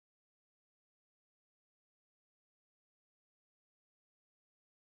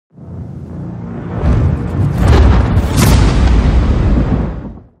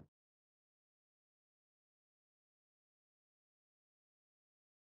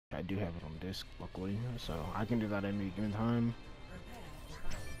I do have it on disc, luckily, so I can do that at any given time.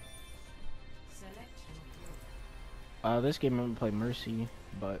 This game I'm gonna play Mercy,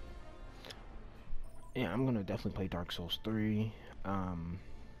 but yeah, I'm gonna definitely play Dark Souls 3.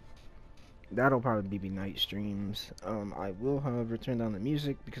 That'll probably be night streams. I will, however, turn down the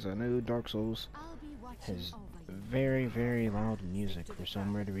music because I know Dark Souls has very, very loud music for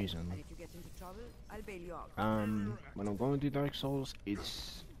some weird reason. When I'm going through Dark Souls,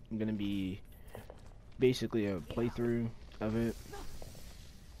 it's gonna be basically a playthrough of it.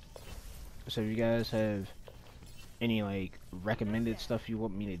 So if you guys have any like recommended stuff you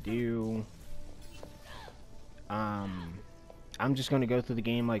want me to do, I'm just gonna go through the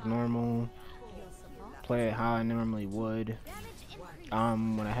game like normal, play it how I normally would.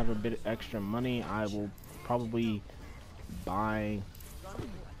 When I have a bit extra money, I will probably buy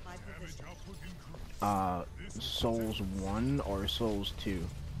Souls 1 or Souls 2.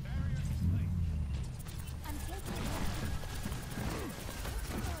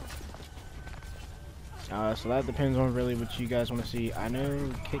 So that depends on really what you guys want to see. I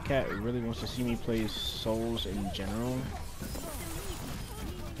know Kit Kat really wants to see me play Souls in general.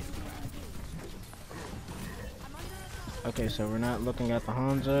 Okay, so we're not looking at the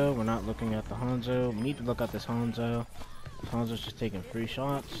Hanzo. We're not looking at the Hanzo. We need to look at this Hanzo. Hanzo's just taking 3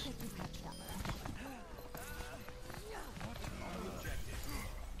 shots.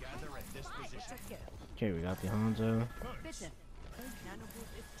 Okay, we got the Hanzo.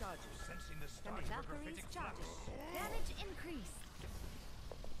 Damage increase.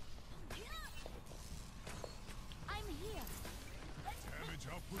 I'm here.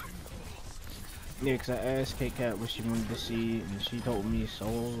 Yeah, because I asked Kit Kat what she wanted to see, and she told me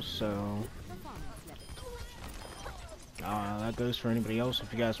Souls, so that goes for anybody else.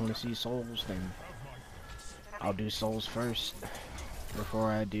 If you guys want to see Souls, then I'll do Souls first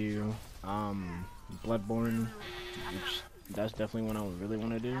before I do Bloodborne, which that's definitely what I really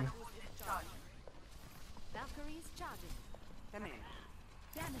want to do. Valkyrie's charging.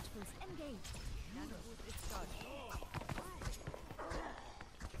 Damage boost engaged.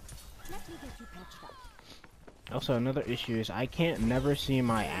 Let me get you patched up. Also, another issue is I can't never see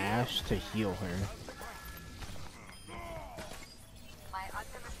my Ash to heal her.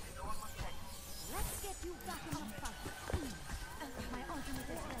 Let's get you back in the fight. My ultimate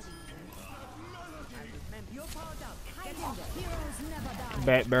is ready. You're powered up. Get in there. Heroes never die.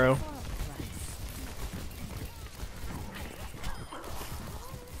 Bat barrel.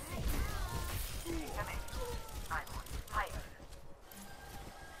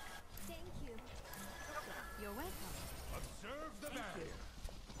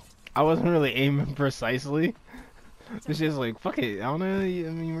 I wasn't really aiming precisely. It's just like, fuck it. I don't know. I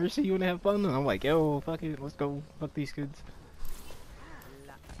mean, Mercy, you wanna have fun? And I'm like, yo, fuck it. Let's go. Fuck these kids.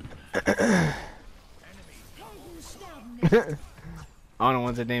 I don't know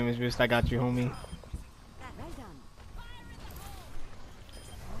what's the damage boost. I got you, homie.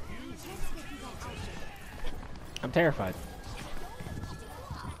 I'm terrified.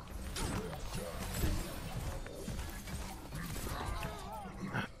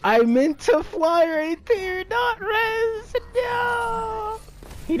 I meant to fly right there, not res. No.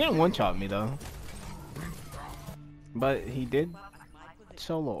 He didn't one-shot me though, but he did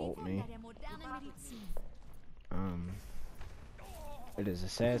solo ult me. It is a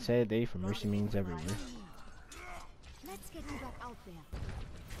sad, sad day for Mercy memes everywhere.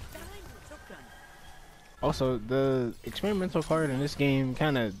 Also, the experimental card in this game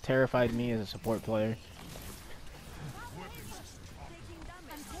kind of terrified me as a support player.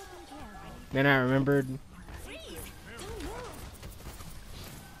 Then I remembered.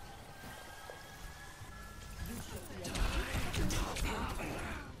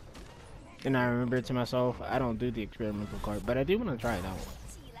 And I remembered to myself, I don't do the experimental card, but I do want to try it out.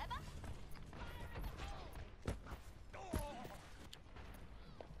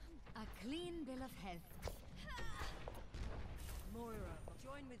 A clean bill of health. Moira,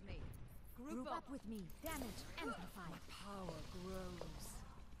 join with me. Group up with me. Damage amplified. Power grows.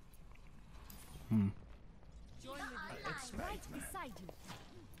 Join with me. Right beside you.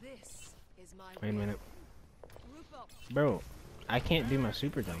 This is my Wait a minute. Group up. Bro, I can't do my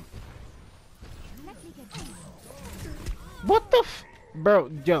super jump. Let me get you. What the f-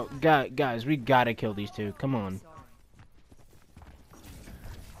 Bro, yo, guys, we gotta kill these two. Come on.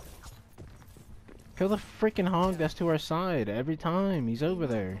 Kill the freaking hog that's to our side every time. He's over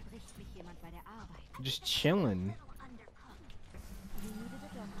there. Just chilling.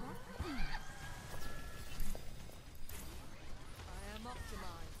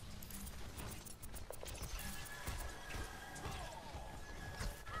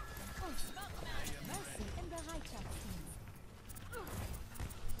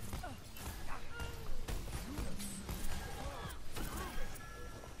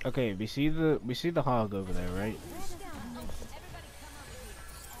 Okay, we see the hog over there, right?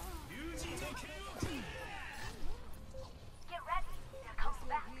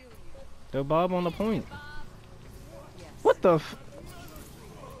 Throw Bob on the point. What the f-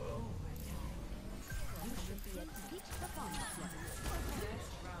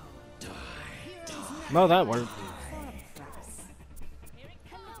 No, that worked.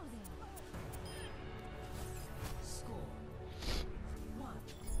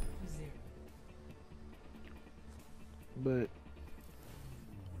 But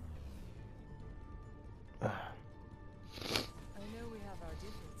I know we have our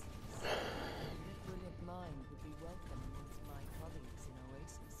differences. Your brilliant mind would be welcome amongst my colleagues in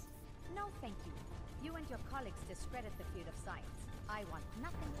Oasis. No, thank you. You and your colleagues discredit the field of science. I want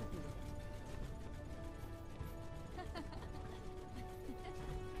nothing to do with it.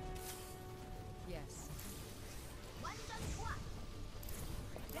 Yes.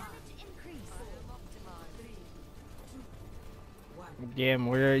 Damage increase. damn,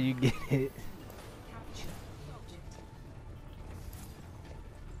 where are you getting it?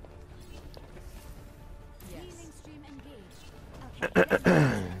 Healing stream engaged. Okay,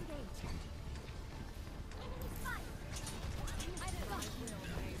 damage engaged.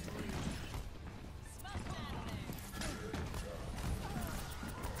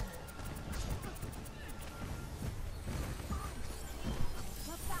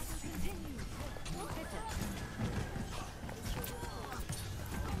 The battle continues.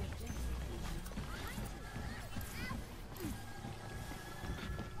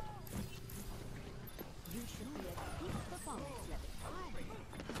 You should be at peak performance level.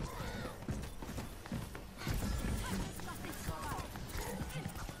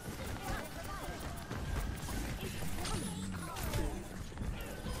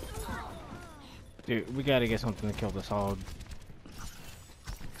 Dude, we gotta get something to kill this hog.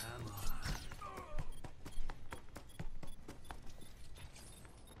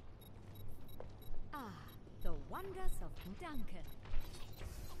 Ah, the wonders of Duncan.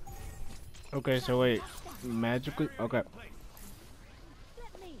 Okay, so wait, magically, okay.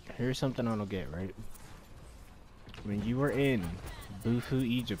 Let me. Here's something I don't get, right? When you were in Bufu,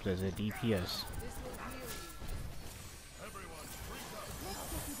 Egypt as a DPS, This will heal you. Let's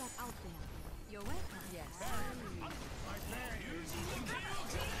get you back out there. You're welcome. Yes.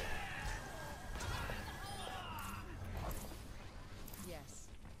 Yes.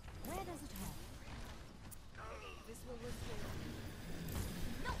 Where does it hurt? This will restore you.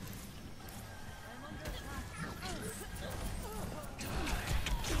 I'm under attack.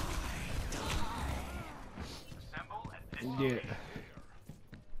 yeah.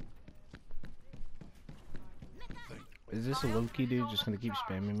 Is this a low-key dude just gonna keep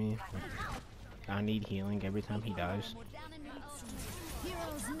spamming me? Like, I need healing every time he dies.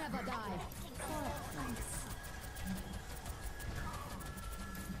 Heroes never die.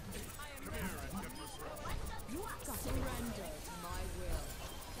 You surrender to my will.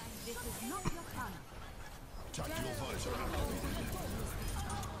 This is not your turn.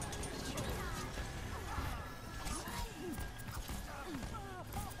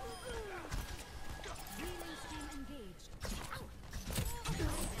 Healing stream engaged.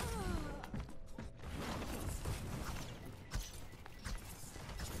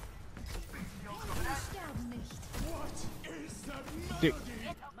 Sterben nicht. Dude,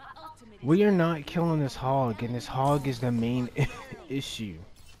 we are not killing this hog, and this hog is the main issue.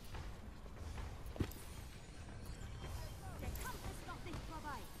 Der Kampf ist noch nicht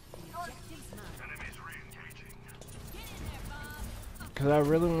vorbei. The objective's mine. Because I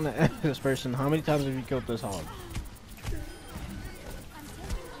really want to ask this person, how many times have you killed this hog? I'm taking care.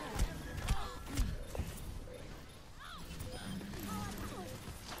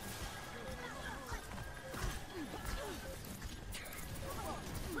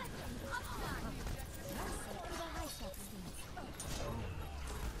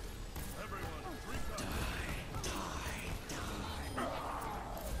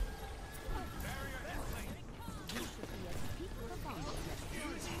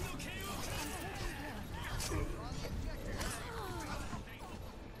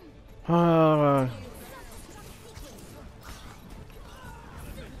 Uh,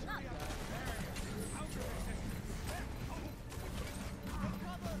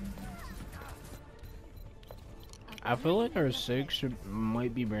 I feel like our 6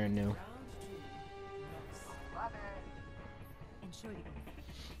 might be brand new. Entschuldigung.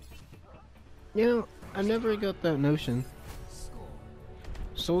 You know, I never got that notion.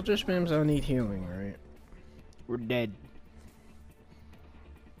 Soldier spams I need healing, right? We're dead.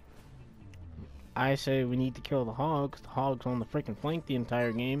 I say we need to kill the hog. 'Cause the hog's on the freaking flank the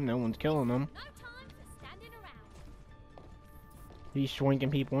entire game. No one's killing him. No time for standing around. He's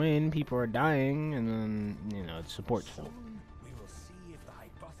swinging people in. People are dying, and then you know it's support's fault. Soon we will see if the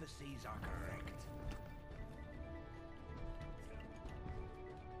hypotheses are correct.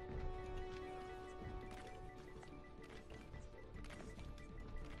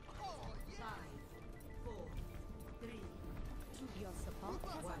 Your support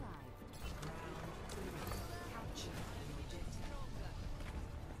has arrived.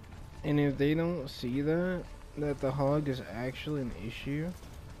 And if they don't see that the hog is actually an issue,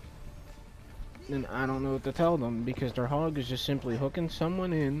 then I don't know what to tell them, because their hog is just simply hooking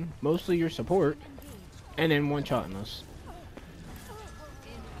someone in, mostly your support, and then one-shotting us.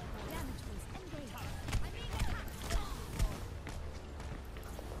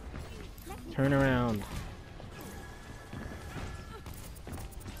 Turn around.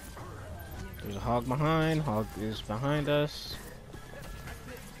 There's a hog behind. Hog is behind us.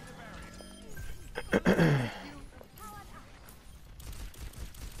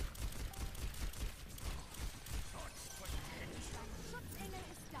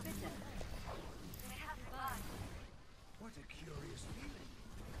 What a curious feeling.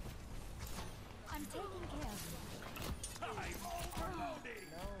 I'm taking care of you. I'm overloading.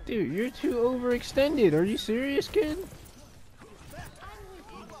 Dude, you're too overextended. Are you serious, kid?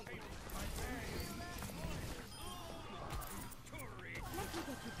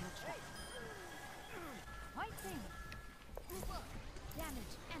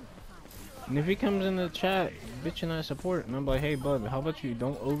 And if he comes in the chat bitching I support, and I'm like, hey bud, how about you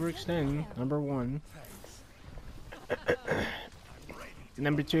don't overextend, number one.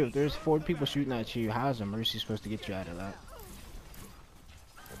 Number two, if there's 4 people shooting at you, how's a mercy supposed to get you out of that?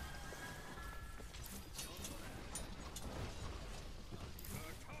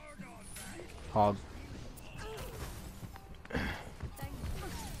 Hog.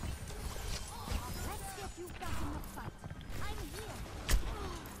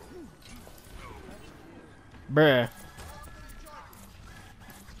 Bruh.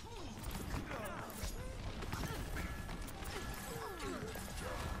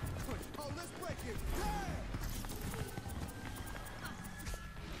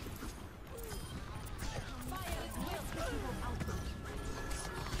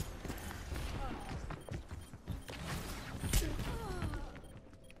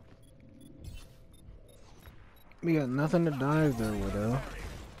 We got nothing to dive there, Widow.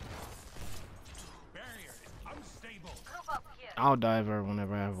 Barrier is unstable. I'll dive her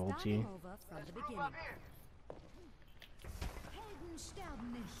whenever I have ulti. Starting over from the beginning. Helden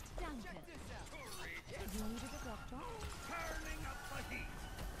sterben nicht. Danke. You needed a doctor? Turning up the heat.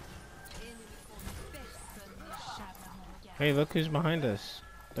 Hey, look who's behind us.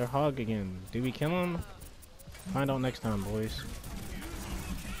 They're hog again. Do we kill him? Find out next time, boys.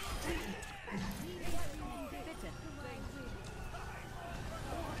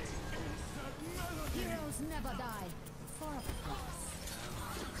 Heroes never die. For a price.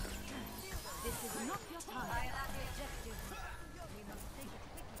 This is not your time. We must take it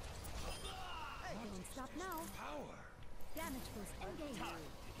quickly. Don't stop now. Power. Damage boost engaged. To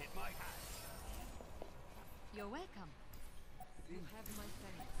hit my hat. You're welcome. You have my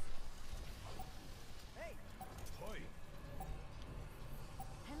thanks. Hoi.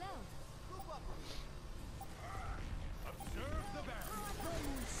 Hello. Observe the barrier.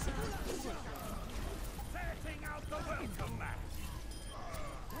 Setting out the welcome mat.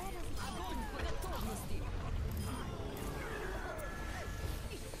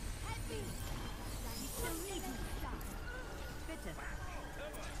 Bitte.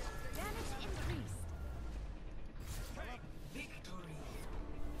 Damage increased. Victory.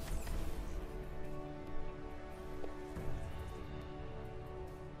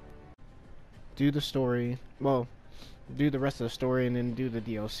 Do the story. Well, do the rest of the story and then do the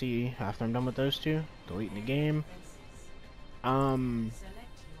DLC after I'm done with those two. Deleting the game. I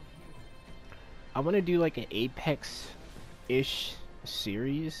want to do like an Apex-ish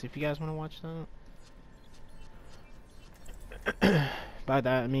series if you guys want to watch that. By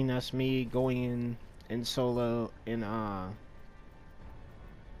that I mean that's me going in solo and I'll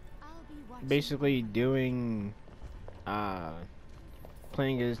be watching. basically doing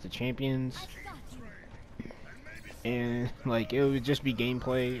playing as the champions, Got you. and like it would just be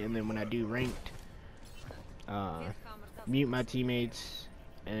gameplay, and then when I do ranked, mute my teammates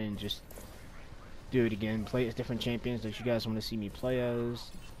and just do it again, play as different champions that you guys want to see me play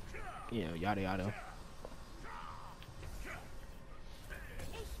as, you know, yada yada.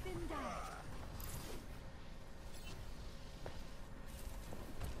 Ich bin da.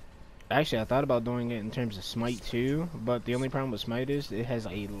 Actually, I thought about doing it in terms of Smite too, but the only problem with Smite is it has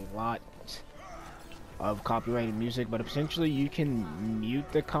a lot of copyrighted music, but essentially you can mute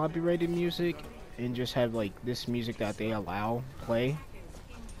the copyrighted music and just have like this music that they allow play.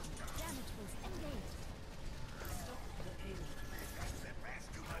 Damage boost engaged.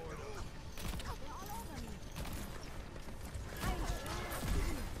 Oh, they're all over me.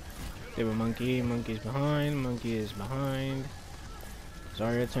 They have a monkey, monkey's behind, monkey is behind.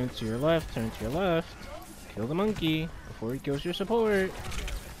 Zarya, turn to your left, turn to your left. Kill the monkey before he kills your support. Damage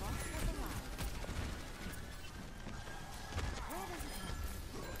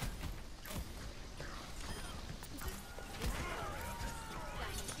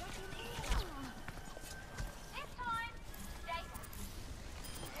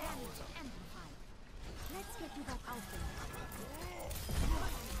amplified. Let's get you back out there.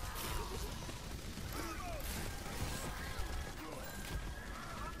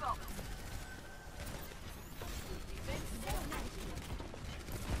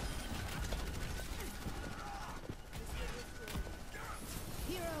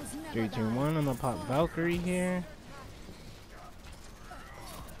 3, 2, 1. I'm gonna pop Valkyrie here.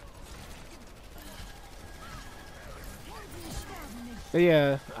 But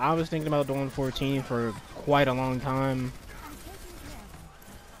yeah, I was thinking about doing 14 for quite a long time.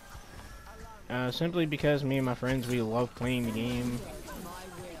 Simply because me and my friends, we love playing the game.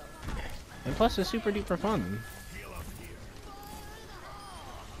 And plus, it's super duper fun.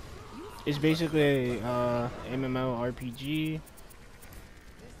 It's basically a MMORPG.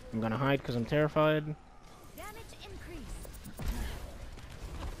 I'm gonna hide because I'm terrified. Damage increase.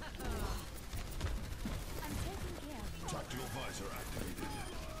 I'm taking care of you. Tactical visor activated.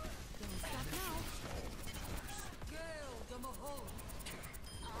 Don't stop now.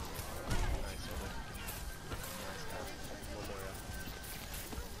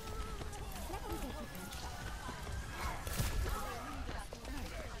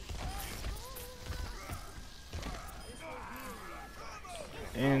 Let me get you patched up.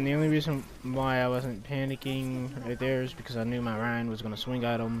 And the only reason why I wasn't panicking right there is because I knew my Ryan was gonna swing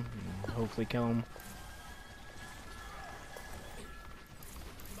at him and hopefully kill him.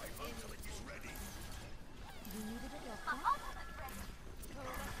 You needed a doctor?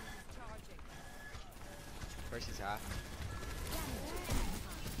 First he's half.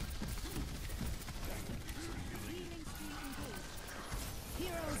 Healing stream engaged.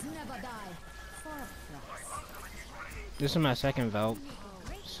 Heroes never die. For a price. This is my second Valk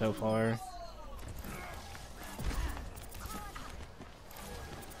so far.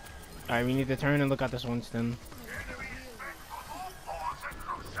 Alright, we need to turn and look at this Winston.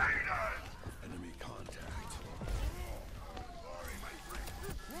 Enemy contact.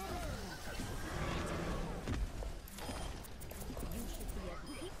 You should be at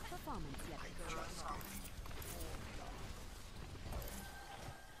peak performance level.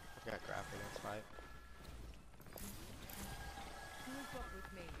 I've got grab for next fight. Group up with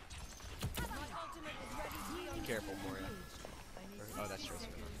me. My ultimate is ready to be Be careful, Moria. Oh, that's true.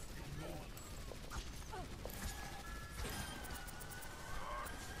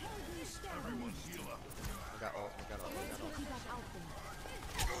 Everyone heal up. I got ult, I got ult, I got ult. Get you back out there.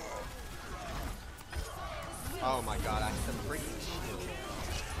 Oh my god, I hit the freaking shield.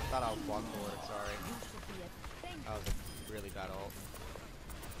 I thought I was block forward, sorry. You should be at thank That was a really bad ult.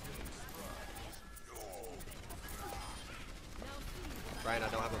 Ryan, I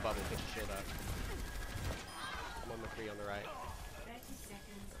don't have a bubble, get your shield up. I'm on the 3 on the right.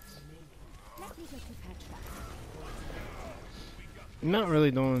 Let me get you patched up. I'm not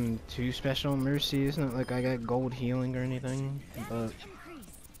really doing too special Mercy. It's not like I got gold healing or anything, but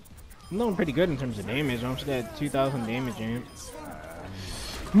I'm doing pretty good in terms of damage. I'm still at 2,000 damage amp.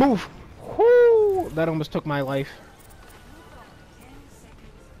 Move! Whoo! That almost took my life.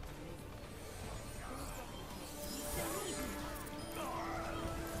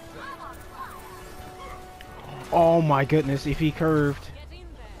 Oh my goodness, if he curved.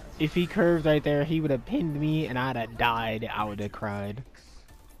 If he curved right there, he would have pinned me and I'd have died. I would have cried.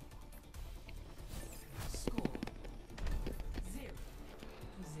 Score 0-0.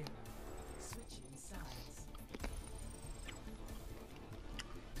 Switching sides.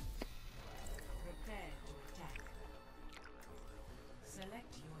 Prepare to attack.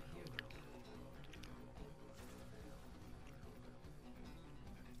 Select your hero.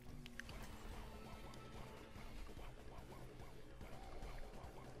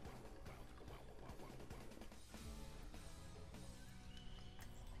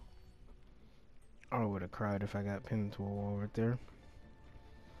 I would have cried if I got pinned to a wall right there.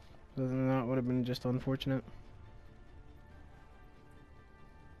 Other than that, would have been just unfortunate.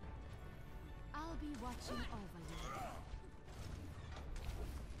 watching over you.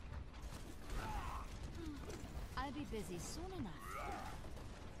 I'll be busy soon enough.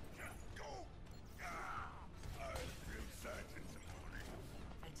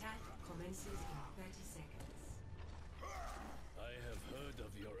 Attack commences in 30 seconds. I have heard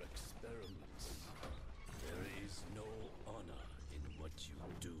of your experiments. There is no honor in what you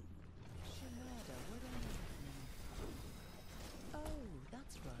do. Shinada, what are you doing? Oh,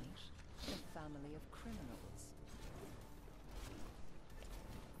 that's right. The family of criminals.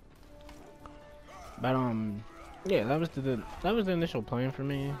 But yeah, that was the initial plan for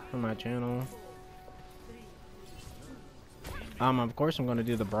me for my channel. Of course I'm gonna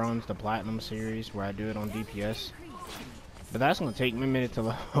do the bronze to platinum series where I do it on DPS, but that's gonna take me a minute to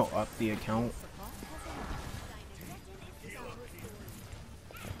level up the account.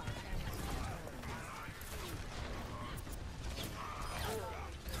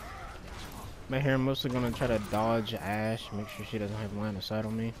 But here I'm mostly gonna try to dodge Ash, make sure she doesn't have line of sight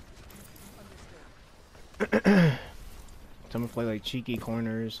on me. So I'm gonna play like cheeky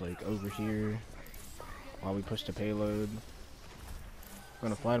corners, like over here, while we push the payload. I'm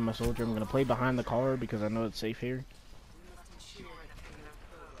gonna fly to my soldier. I'm gonna play behind the car because I know it's safe here.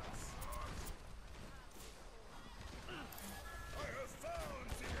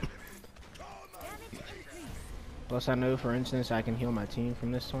 Plus I know, for instance, I can heal my team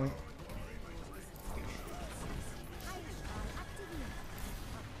from this point.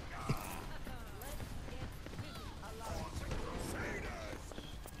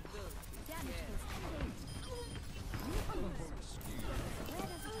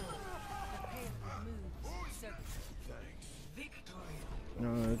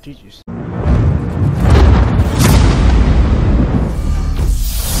 Teach you.